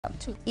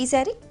ఈ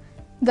sorry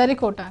zari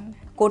quota అండి.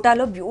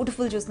 కోటాలో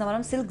బ్యూటిఫుల్ చూస్తున్నాం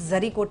మనం. సిల్క్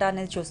జరీ కోటా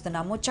అనేది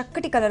చూస్తున్నాము.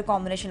 చక్కటి కలర్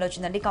కాంబినేషన్లో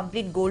వచ్చిందండి.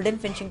 కంప్లీట్ గోల్డెన్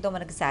ఫినిషింగ్తో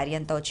మనకి శారీ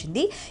అంతా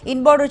వచ్చింది.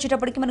 ఇన్ బార్డర్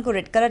వచ్చేటప్పటికి మనకు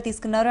రెడ్ కలర్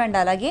తీసుకున్నారు. అండ్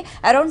అలాగే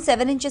అరౌండ్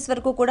 7 inches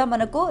వరకు కూడా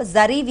మనకు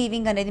జరీ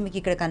వీవింగ్ అనేది మీకు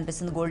ఇక్కడ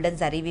కనిపిస్తుంది. గోల్డెన్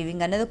జరీ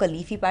వీవింగ్ అనేది ఒక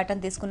లీఫీ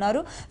ప్యాటర్న్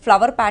తీసుకున్నారు.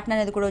 ఫ్లవర్ ప్యాటర్న్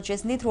అనేది కూడా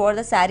వచ్చేసింది. త్రూ అవుట్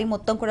ద శారీ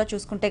మొత్తం కూడా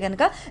చూసుకుంటే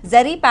కనుక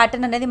జరీ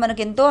ప్యాటర్న్ అనేది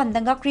మనకు ఎంతో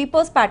అందంగా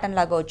క్రీపర్స్ ప్యాటర్న్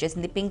లాగా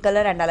వచ్చేసింది. పింక్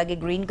కలర్ అండ్ అలాగే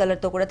గ్రీన్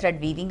కలర్తో కూడా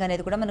థ్రెడ్ వీవింగ్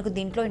అనేది కూడా మనకు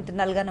దీంట్లో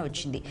ఇంటర్నల్ గానే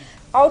వచ్చింది.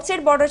 అవుట్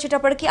సైడ్ బార్డర్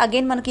వచ్చేటప్పటికి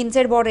అగైన్ మనకి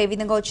ఇన్సైడ్ బార్డర్ ఏ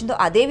విధంగా వచ్చిందో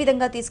అదే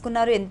విధంగా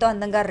తీసుకున్నారు. ఎంతో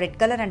అందంగా రెడ్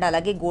కలర్ అండ్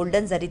అలాగే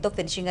గోల్డెన్ జరీతో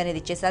ఫినిషింగ్ అనేది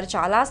ఇచ్చేసారు.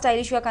 చాలా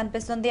స్టైలిష్ గా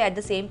కనిపిస్తుంది. అట్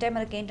ద సేమ్ టైం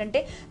మనకి ఏంటంటే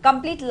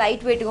కంప్లీట్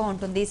లైట్ వెయిట్ గా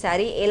ఉంటుంది.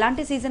 శారీ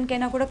ఎలాంటి సీజన్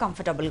కైనా కూడా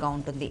కంఫర్టబుల్ గా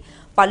ఉంటుంది.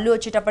 పళ్ళు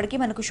వచ్చేటప్పటికి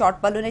మనకు షార్ట్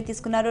పళ్ళునే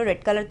తీసుకున్నారు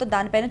రెడ్ కలర్ తో.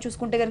 దానిపైన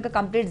చూసుకుంటే కనుక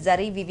కంప్లీట్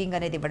జరీ వీవింగ్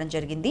అనేది ఇవ్వడం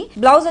జరిగింది.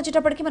 బ్లౌజ్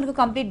వచ్చేటప్పటికి మనకు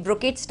కంప్లీట్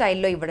బ్రొకేట్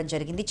స్టైల్లో ఇవ్వడం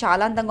జరిగింది.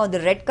 చాలా అందంగా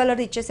ఉంది. రెడ్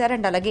కలర్ ఇచ్చేసారు.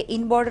 అండ్ అలాగే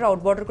ఇన్ బార్డర్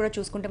అవుట్ బార్డర్ కూడా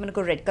చూసుకుంటే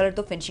మనకు రెడ్ కలర్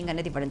తో ఫినిషింగ్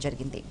అనేది ఇవ్వడం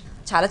జరిగింది.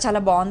 చాలా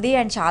చాలా బాగుంది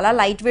అండ్ చాలా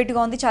లైట్ వెయిట్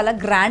గా ఉంది. చాలా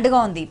గ్రాండ్ గా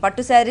ఉంది.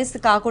 పట్టు శారీస్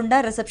కాకుండా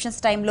రిసెప్షన్స్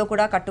టైంలో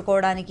కూడా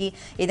కట్టుకోవడానికి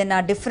ఏదైనా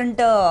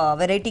డిఫరెంట్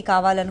వెరైటీ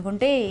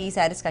కావాలనుకుంటే ఈ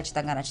శారీస్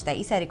ఖచ్చితంగా నచ్చుతాయి.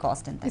 ఈ శారీ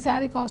కాస్ట్ ఎంత? ఈ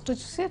శారీ కాస్ట్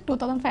వచ్చేసి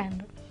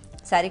 2500.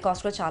 శారీ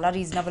కాస్ట్ కూడా చాలా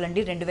రీజనబుల్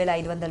అండి.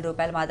 2500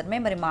 రూపాయలు మాత్రమే.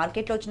 మరి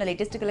మార్కెట్లో వచ్చిన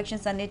లేటెస్ట్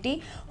కలెక్షన్స్ అన్నిటి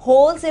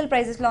హోల్సేల్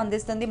ప్రైసెస్లో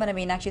అందిస్తుంది మన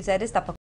మీనాక్షి శారీస్. తప్పకుండా